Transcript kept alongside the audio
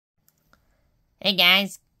Hey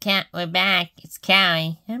guys, we're back. It's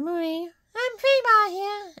Callie. I'm Marie. I'm Freeball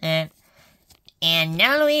here. And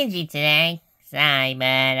no Luigi today. Sorry,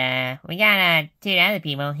 but we got two other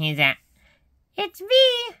people. It's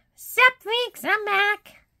me, Sup Freaks, I'm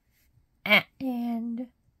back. And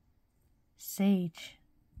Sage.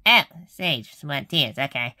 Oh, Sage, Smart Tears,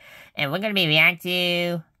 okay. And we're gonna be reacting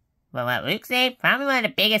to, well, what Luke said, probably one of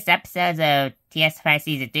the biggest episodes of TSFI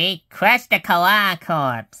Season 3, Crush the Koala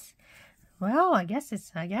Corpse. Well, I guess it's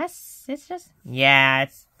just... Yeah,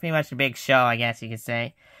 it's pretty much a big show, I guess you could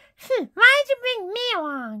say. Why'd you bring me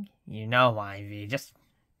along? You know why, V. Just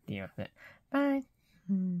deal with it. But,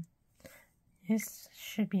 this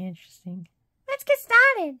should be interesting. Let's get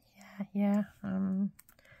started. Yeah, Mine's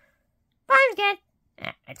good.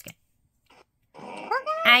 That's good.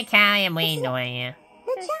 Hi, Callie, I'm waiting for you.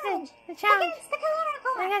 The challenge.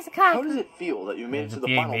 Against the car. How does it feel that you made it to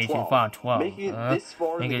the final 12? Making it this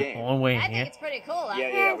far in the game. All the way I think it's pretty cool.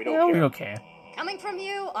 Yeah, we don't We care. don't care. Coming from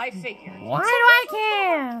you, I figured. What? Why do I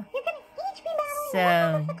care? You're gonna each be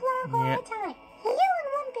battling So, the clock all yeah. the time. You in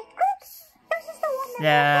one big group versus the one So,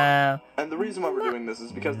 that And the reason why we're doing this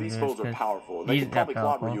is because these foes are powerful. They These can probably are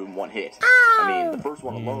powerful. clobber you in one hit. Oh! I mean, the first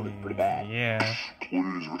one alone is pretty bad. yeah.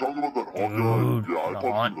 Please, we're talking about that hot Dude, guy. Yeah, I the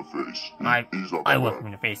punched him in the face. He's not I that look bad. him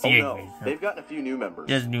in the face. Oh He no, ain't me. they've gotten a few new members.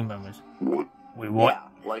 Just new members. What? Wait, what?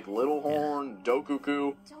 Yeah, like Little Horn,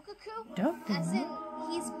 Dokuku. Dokuku? Don't As in,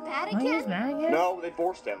 he's bad Oh, again? he's mad again? No, they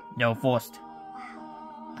forced him. No, forced.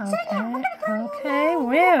 Okay,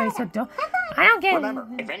 really? So I don't get Remember,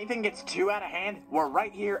 if anything gets too out of hand, we're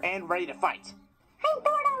right here and ready to fight. I'm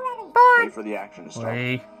bored already. Wait for the action to start.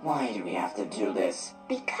 Wait. Why do we have to do this?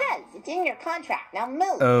 Because it's in your contract. Now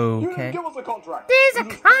move. You didn't Okay. give us a contract. There's a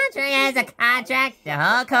contract. There's a contract. The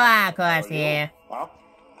whole Koala Corpse here. Well,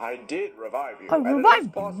 I did revive you. Oh, and it is revive you.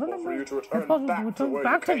 possible for you to return Possible back to to return where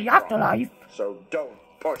back you to came the afterlife. from. So don't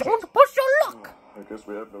push it. Don't push your luck. I guess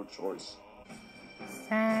we have no choice.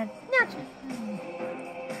 Sad. Well.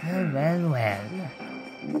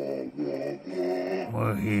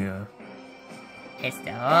 We're here. It's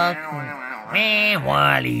the whole man,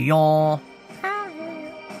 Wally-o.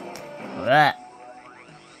 What?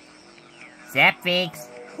 Sup, Freaks?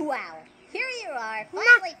 Wow. Here you are,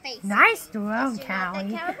 finally facing. Nice throne, You're not that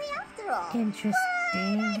Callie. cowardly after all. I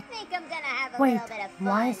Interesting. think I'm gonna have a Wait, little bit of fun.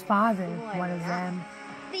 why is father Warm one of up them?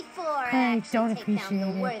 Before I I actually don't take down appreciate the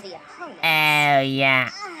it. worthy opponent. Oh, yeah.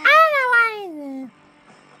 I don't know why either.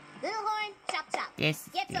 Little Horn, chop chop. This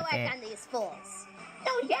Get to work stupid. on these fools.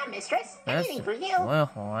 Oh yeah, mistress. That's Anything for you. Little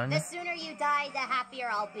Horn. The sooner you die, the happier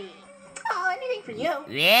I'll be. Oh, anything for you.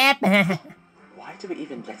 Yep. Why do we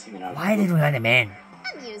even let him in our Why did we let him in?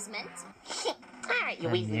 Amusement. Alright, you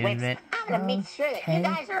easy wimps. Amusement. I'm gonna make sure that Okay. you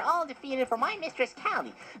guys are all defeated for my Mistress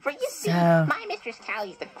Callie. For you see, So- my Mistress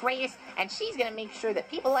Callie's the greatest, and she's gonna make sure that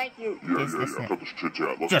people like you... Yeah, This- cut this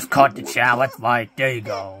chit-chat. Let's Just get cut to the it. chow. Let's fight. There you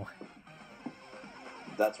go.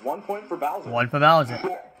 That's 1 point for Bowser. One for Bowser.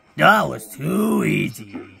 That was too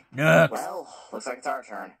easy. Next. Well, looks like it's our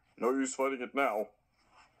turn. No use fighting it now.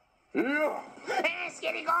 Yeah.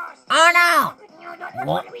 Skinny Ghost! Oh no! What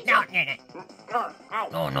What? do we No, do?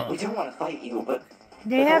 no, no. We don't want to fight you, but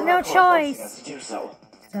They have no choice. to do so.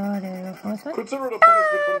 So they're the first one. Consider it a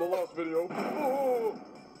punishment from the last video. Oh.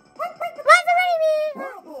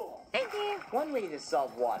 Thank you. One way to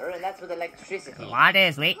solve water, and that's with electricity. What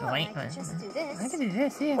is? Wait. I could just do this. I can do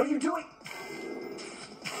this, yeah. What are you doing?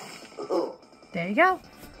 There you go.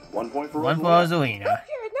 1 point for One for Rosalina. Rosalina.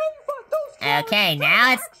 Okay,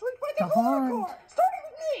 now it's The horn. Starting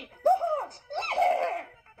with me, the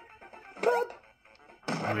horn.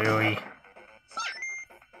 really.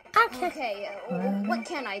 Okay, what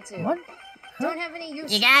can I do? What? Don't have any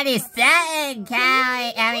use. You got this something,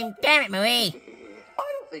 Callie. I mean, damn it, Marie.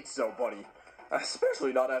 I don't think so, buddy.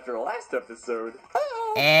 Especially not after the last episode.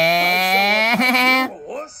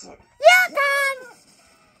 Listen. You're gone.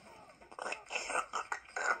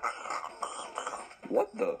 What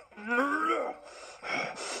the?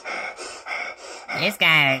 This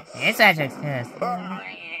guy is such a test.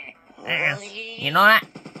 You know what?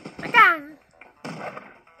 I'm gone.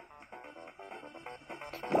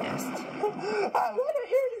 I want to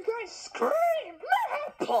hear you guys scream.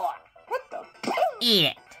 What the? Eat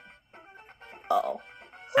it. Uh-oh.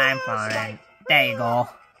 I'm fine. There you go.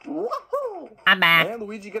 Woohoo! I'm back. And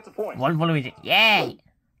Luigi gets a point. One for Luigi. Yay.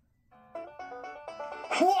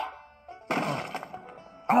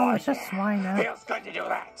 Oh, it's just swine now. Feels good to do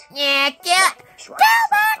that. Yeah, kill it. Sure.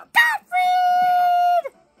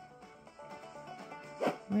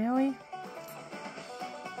 Gottfried! Really?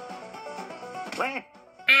 Wah.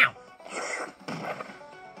 Ow.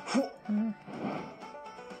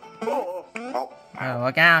 Oh. Oh,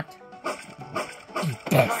 look out. Eat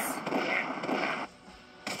this.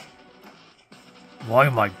 Why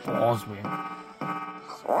are my balls weird?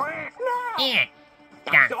 Yeah.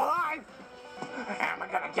 Done. Still alive! Am I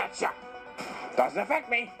gonna get you? Doesn't affect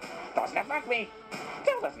me. Doesn't affect me.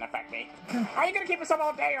 Still doesn't affect me. Are you gonna keep us up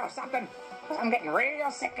all day or something? I'm getting real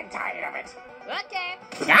sick and tired of it. Okay.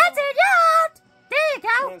 That's it, out! There you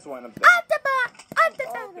go! Hands when I'm Up the butt! Up the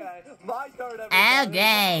butt! Okay, my turn, everybody.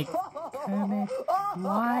 Okay. Kermit,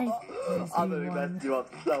 why is I'm he gonna one? mess you up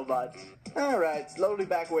so much. Alright, slowly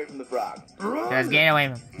back away from the frog. Just get away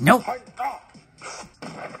from him. Nope.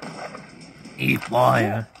 Eat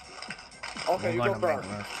fire. Okay, you I'm go gonna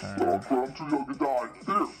first. make No, I'm too young to die.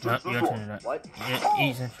 Here, No, take your this turn. one. What?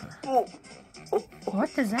 Eat it. Oh. What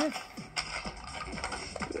does that?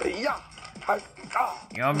 Yeah.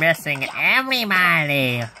 You're missing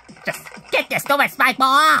everybody. Just get this stupid spike ball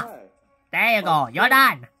off. Hey, There you go. You're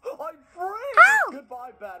done. I'm free! Ow!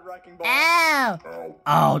 Goodbye, bad wrecking ball. Ow. Ow.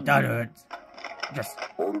 Oh, that hurts. Just,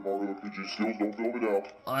 Harder, RPG skills, don't kill me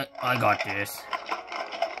now. I got this.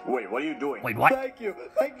 Wait, what are you doing? Wait, what? Thank you.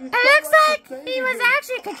 Thank you. It looks like he was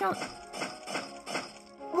actually controlling.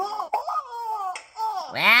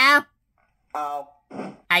 Well, Ow.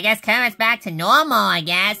 I guess Kermit's back to normal, I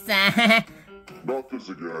guess. Not this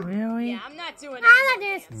again. Really? Yeah, I'm not doing I like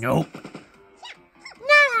it. this. Nope.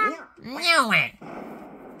 No. No way.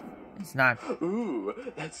 It's not. Ooh,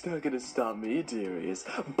 that's not gonna stop me, dearies.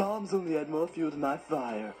 Bombs only add more fuel to my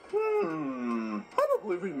fire. I don't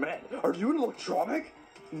believe we met. Are you an electronic?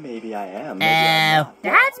 Maybe I am. Maybe I'm not.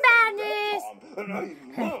 That's bad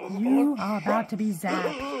news. You are about to be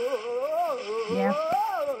zapped. Yep.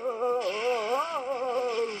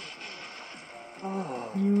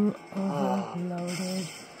 You overloaded.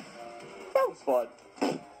 That was fun.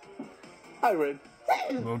 I win.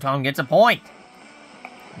 Mouton gets a point.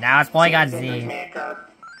 Now it's point got Z.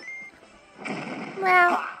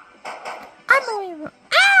 Well, unbelievable.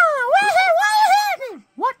 Ow! What happened?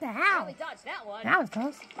 What the hell? Probably dodged that one. That was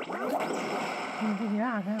close. Didn't figure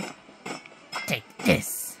out, huh? Take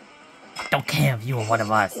this. Don't care if you were one of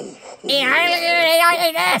us. I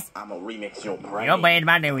hate this. I'm gonna remix your brain. You're brain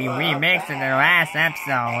about to be remixed in the last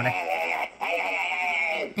episode.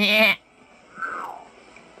 Yeah.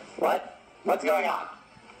 What? What's going on?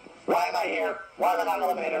 Why am I here? Why am I not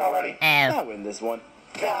eliminated already? I Oh, win this one.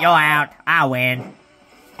 you're out. I win.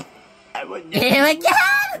 I win. Here we go.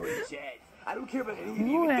 I don't care about any of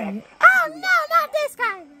Ooh, you. hey. Oh no, not this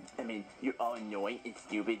guy. I mean, you're all annoying and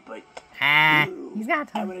stupid, but He's got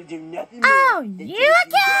I time. want to do nothing Oh, more than you chase you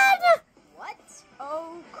again? down. What?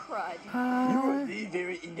 Oh, crud. You are the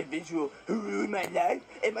very individual who ruined my life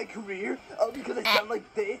and my career, all because I sound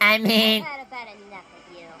like this. I mean, I've had about enough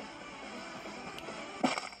of you.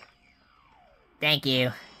 thank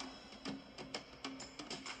you.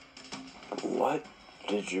 What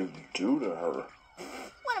did you do to her?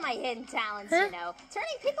 One of my hidden talents, you know.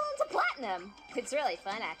 Turning people into platinum. It's really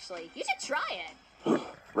fun, actually. You should try it.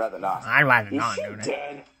 Rather not. I'd rather Is not she do that.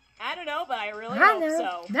 dead? I don't know, but I really I hope know.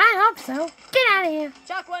 so. I hope so. Get out of here.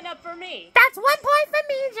 Chalk one up for me. That's 1 point for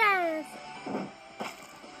me, Jazz.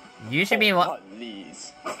 You should be what?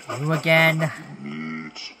 Please. You again.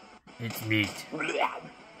 Meat. It's meat.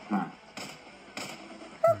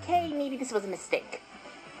 Okay, maybe this was a mistake.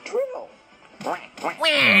 Drill.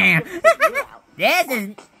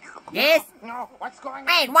 This. No, what's going on?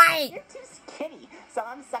 Wait, why? You're too skinny, so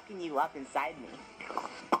I'm sucking you up inside me.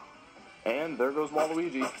 And there goes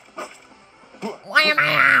Waluigi. Why am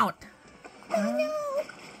I out?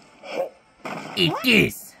 Eat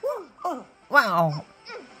this. Wow.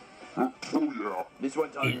 Oh yeah. This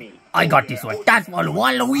one's on me. I got this one. That's for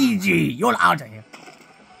Waluigi. You're out of here.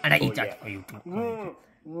 And I eat yeah. that for you too.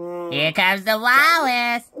 Here comes the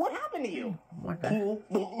walrus. What happened to you? What the?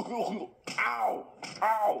 Ow!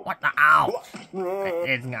 Ow! What the? Ow.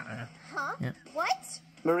 It's not. Huh? Yeah. What?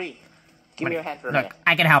 Marie, give me your hand for a Look, minute.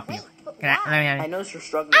 I can help you. But Can I I know you're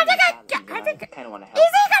struggling. I think I kind of want to Is help.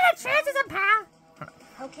 he gonna chances of power?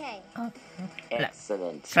 Okay.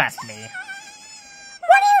 Excellent. Trust me.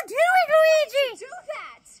 What are you doing, Luigi? Do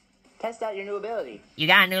that! Test out your new ability. You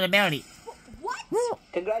got a new ability. What?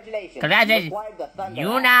 Congratulations. Congratulations. You acquired the Thunder You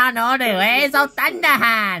Hand. now know the ways of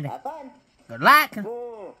Thunderhand. Have fun. Good luck.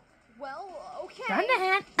 Well, okay.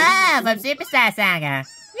 Thunderhand. Ah, from Superstar Saga.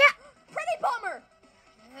 Pretty bummer.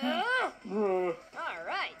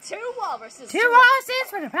 Alright, 2 walruses. 2 walruses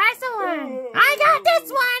for the price of 1. I got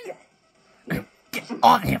this one. Get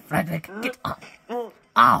off here, Frederick. Get off.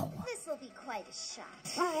 Ow. This will be quite a shot.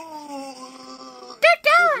 Good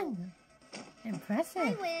going. I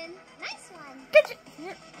Impressive. win. Nice one.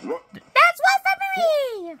 That's one for me.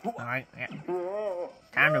 Alright, yeah.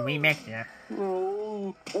 Time to remix ya.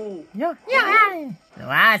 You're out of here. The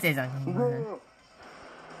last is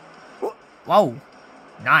Whoa!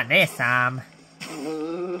 Not this time.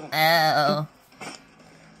 Oh.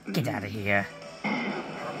 Get out of here.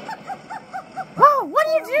 Whoa, what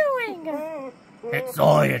are you doing? It's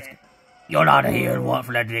science. You're out of here, what,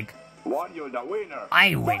 Frederick? One, you're the winner.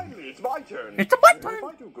 I win. Finally, it's my turn. It's my If turn.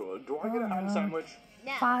 I do good, do I get a ham sandwich?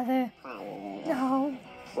 No. Father, Oh. no.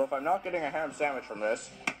 Well, if I'm not getting a ham sandwich from this,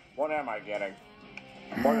 what am I getting?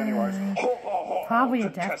 But anyways, Probably a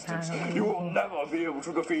death contestants, panel. you will never be able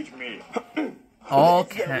to defeat me.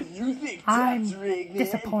 Okay. You think I'm that's rigged, man?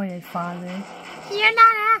 disappointed, Father. You're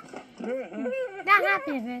not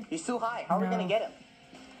happy with it. He's too high. How are we gonna get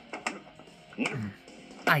him?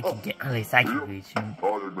 I can get, at least I can reach him. Hi,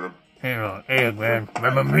 Eggman. Hello, Eggman.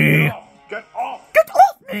 Remember me? get off! Get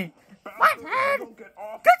off me! What, Ed? Get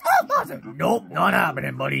off! Get off, Mother! Nope, not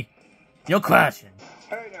happening, buddy. You're crashing.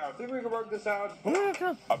 Hey now, think we can work this out?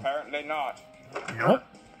 Apparently not. Nope.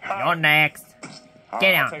 You're next.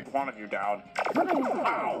 Get I'll out. take one of you down.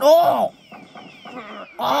 No!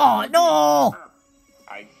 Oh, no!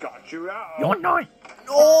 I got you now. You're not.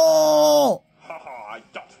 No! Haha, I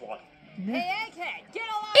got one. Hey, egghead, get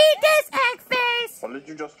all Eat this egg face! What did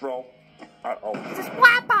you just throw? Uh-oh. Just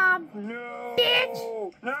whap him! No!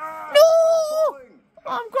 Bitch. No! No!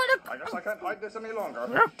 I'm I guess I can't hide this any longer.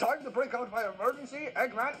 Yeah. Time to break out my emergency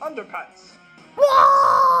Eggman underpants.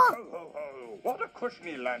 Whoa! Ho, ho, ho. What a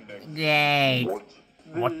cushiony landing. Yay. What?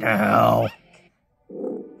 What the hell?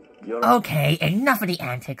 You're Okay, enough of the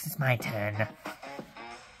antics. It's my turn.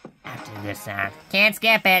 After this, can't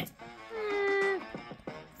skip it.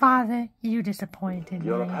 Father, you disappointed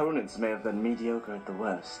Your me. opponents may have been mediocre at the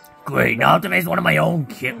worst. Great, now to face one of my own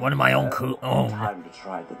one of my own own. Time to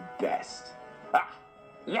try the best. Ah!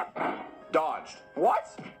 Yep. Dodged.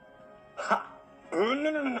 What? Ha! No, no,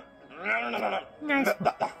 no, no. No, no, no, no. Nice.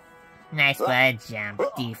 Nice bird jump,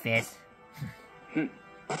 doofus.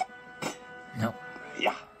 No.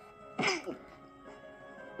 Yeah.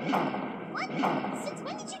 What? Since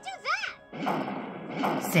when did you do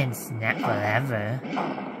that? Since not forever.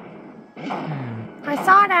 I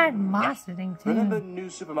saw that moss thing too. Remember New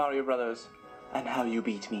Super Mario Brothers? And how you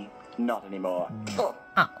beat me? Not anymore. Oh,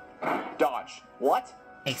 Dodged. What?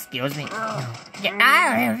 excuse me. Get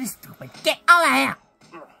out of here, you stupid. Get out of here.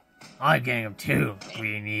 I'm getting him too,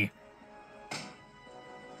 Queenie.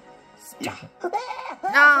 Stupid.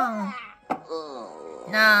 No.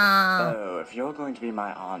 No. Oh, if you're going to be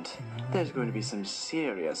my aunt, there's going to be some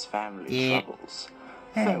serious family Yeah. troubles.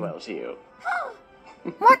 Hey. Farewell to you.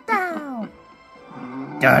 What the hell?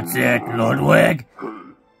 That's it, Ludwig. Hey,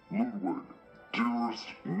 Ludwig, dearest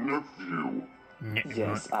nephew.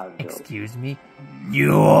 Yes, I will. Excuse me.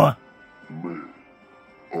 You Me,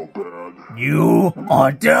 a bad.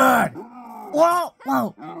 are dead. Whoa,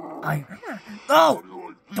 whoa. No.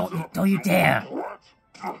 Don't you dare.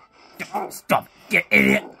 Stop, you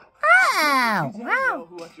idiot. Ow! You Ow! know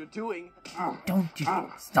what you're doing. Don't you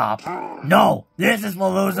stop. No, this is for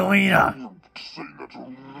Rosalina. Say that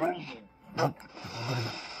to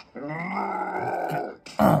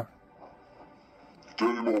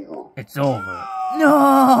Game over. It's over. No.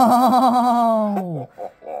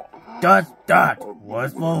 That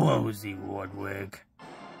was for Rosie Woodwig.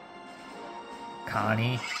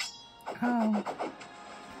 Connie. Oh.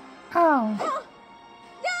 Oh.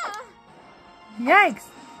 Yikes!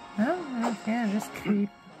 Oh, yeah, this creep.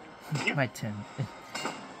 My turn.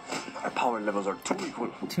 Our power levels are too equal.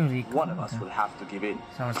 Too equal. One of us will have to give in.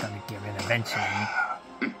 Someone's gonna give in eventually.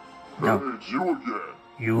 Hey, No. it's you again.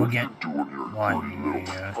 You again? What you doing here, One dirty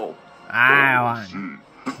little here. Oh, I won. see.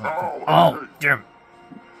 Oh, Hey. damn.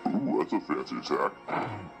 Ooh, that's a fancy attack.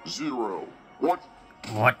 0. What?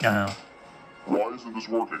 What the hell? Why isn't this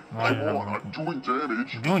working? Why Come isn't it on, I'm doing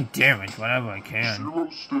damage. I'm doing damage whenever I can. 0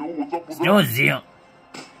 still? What's up with No that? zeal.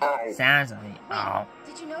 Ow. Sounds like oh.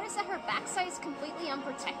 Did you notice that her backside is completely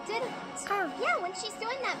unprotected? Yeah, when she's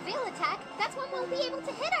doing that veil attack, that's when we'll be able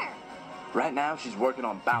to hit her. right now she's working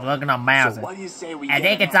on balance. Looking on So Bowser. what do you say we I get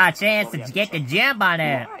think her it's our next? chance Well, to get the jump on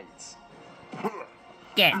her. Right.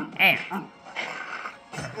 Get here.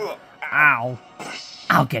 Ow.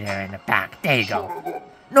 I'll get her in the back. There you go.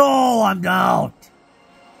 No, I'm out.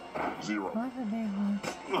 0. What a big one.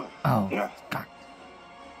 Oh, God.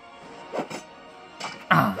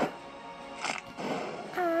 Ah.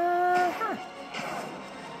 Uh-huh.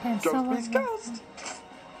 Pencil Ghost, please, on ghost.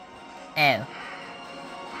 Oh.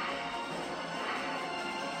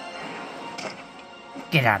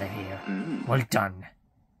 Get out of here. Well done.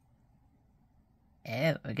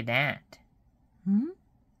 Oh, look at that. Hmm?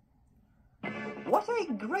 What a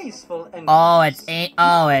graceful entrance.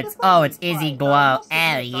 It's Izzy Glow.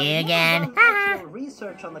 Oh, you again? I've done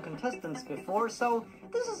research on the contestants before, so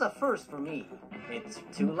this is a first for me. It's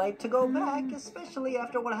too late to go back, especially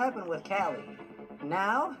after what happened with Callie.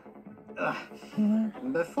 Now,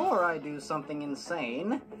 before I do something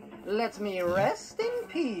insane, let me rest in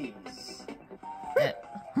peace.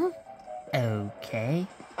 Okay.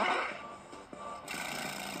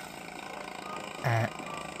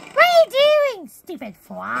 What are you doing, stupid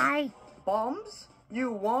fly? Bombs?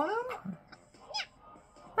 You want them?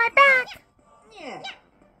 My back! Yeah.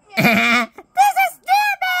 This is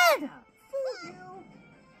stupid!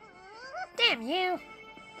 Damn you!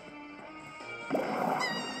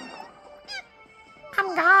 I'm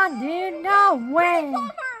gone, dude. No way. Oh,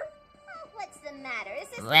 what's the matter? Is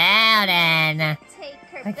this Well then. take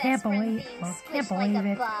her I best can't friend believe- being I squished can't like believe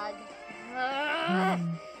a it. bug?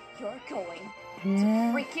 You're going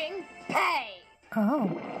Yeah. freaking pay. Oh.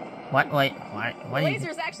 What do you...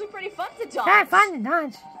 Laser's actually pretty fun to dodge. Very fun to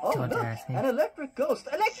dodge. Oh, Don't look, ask me. an electric ghost.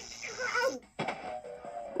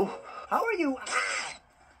 How are you?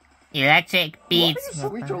 Electric Why do you beats.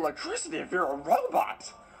 switch to electricity if you're a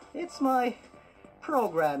robot? It's my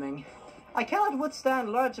programming. I cannot withstand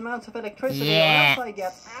large amounts of electricity Yeah. or else I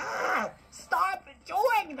get... Stop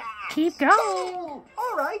doing that! Keep going.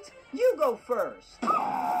 All right, you go first.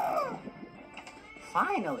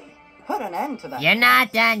 Finally, put an end to that. You're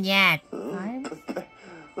not done yet. Oh,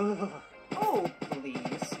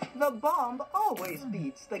 please. The bomb always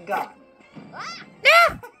beats the gun.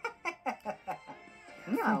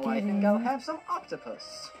 Now I think I'll have some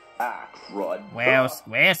octopus. Ah, crud. Well,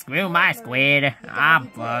 screw my squid. I'm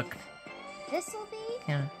fucked. This'll be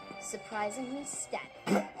Yeah. surprisingly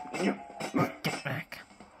static. Get back.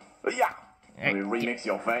 Yeah. Let me remix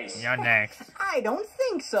your face. You're next. I don't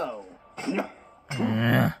think so.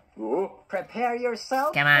 Oh. Prepare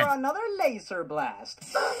yourself Come on. for another laser blast.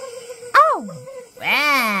 Oh!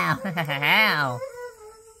 Wow.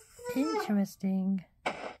 Interesting.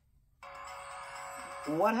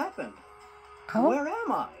 What happened? Oh? Where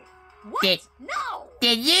am I? What? Did- No!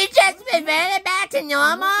 Did you just revert it back to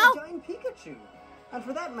normal? I'm a giant Pikachu. And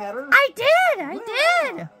for that matter... I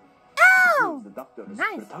did! Oh! The doctor has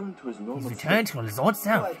Nice. returned to his He's normal returned to his old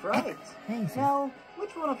self. Quite right. Thanks. Now,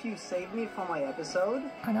 which one of you saved me for my episode?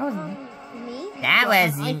 Oh, that was me. Me? That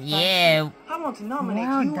was I you. I want to nominate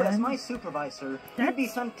Well you as done. my supervisor. You'd be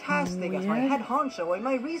That's fantastic as my weird. head honcho in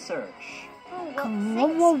my research. Oh, well,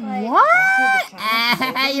 Whoa, thanks,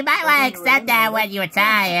 but... what? You might want to accept that when you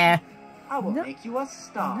retire. I will No. make you a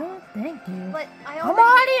star. No, thank you. But I I'm already...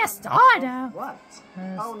 already a star now. What?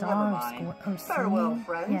 Oh, Star never of mind. Squid. Farewell,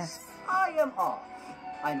 friends. Yes. I am off.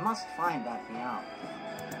 I must find that meow.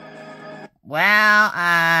 Well,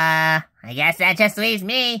 I guess that just leaves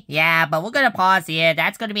me. Yeah, but we're gonna pause here.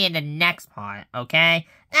 That's gonna be in the next part, okay?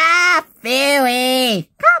 Ah, Philly!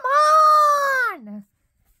 Come on!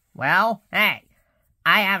 Well, hey,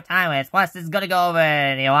 I have time limits. Plus, this is gonna go over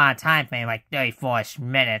in a lot of time frame, like 34-ish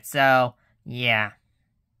minutes, so, yeah.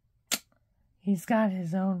 He's got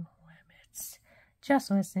his own limits.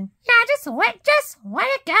 Just listen. Yeah, just let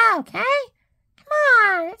it go, okay? Come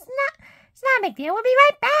on, it's not a big deal. We'll be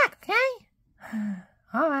right back, okay?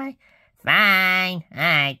 All right. Fine.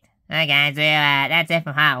 Alright. Alright, guys, well, that's it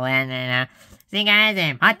for Part 1, and, see you guys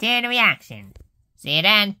in Part 2 the reaction. See you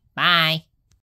then. Bye.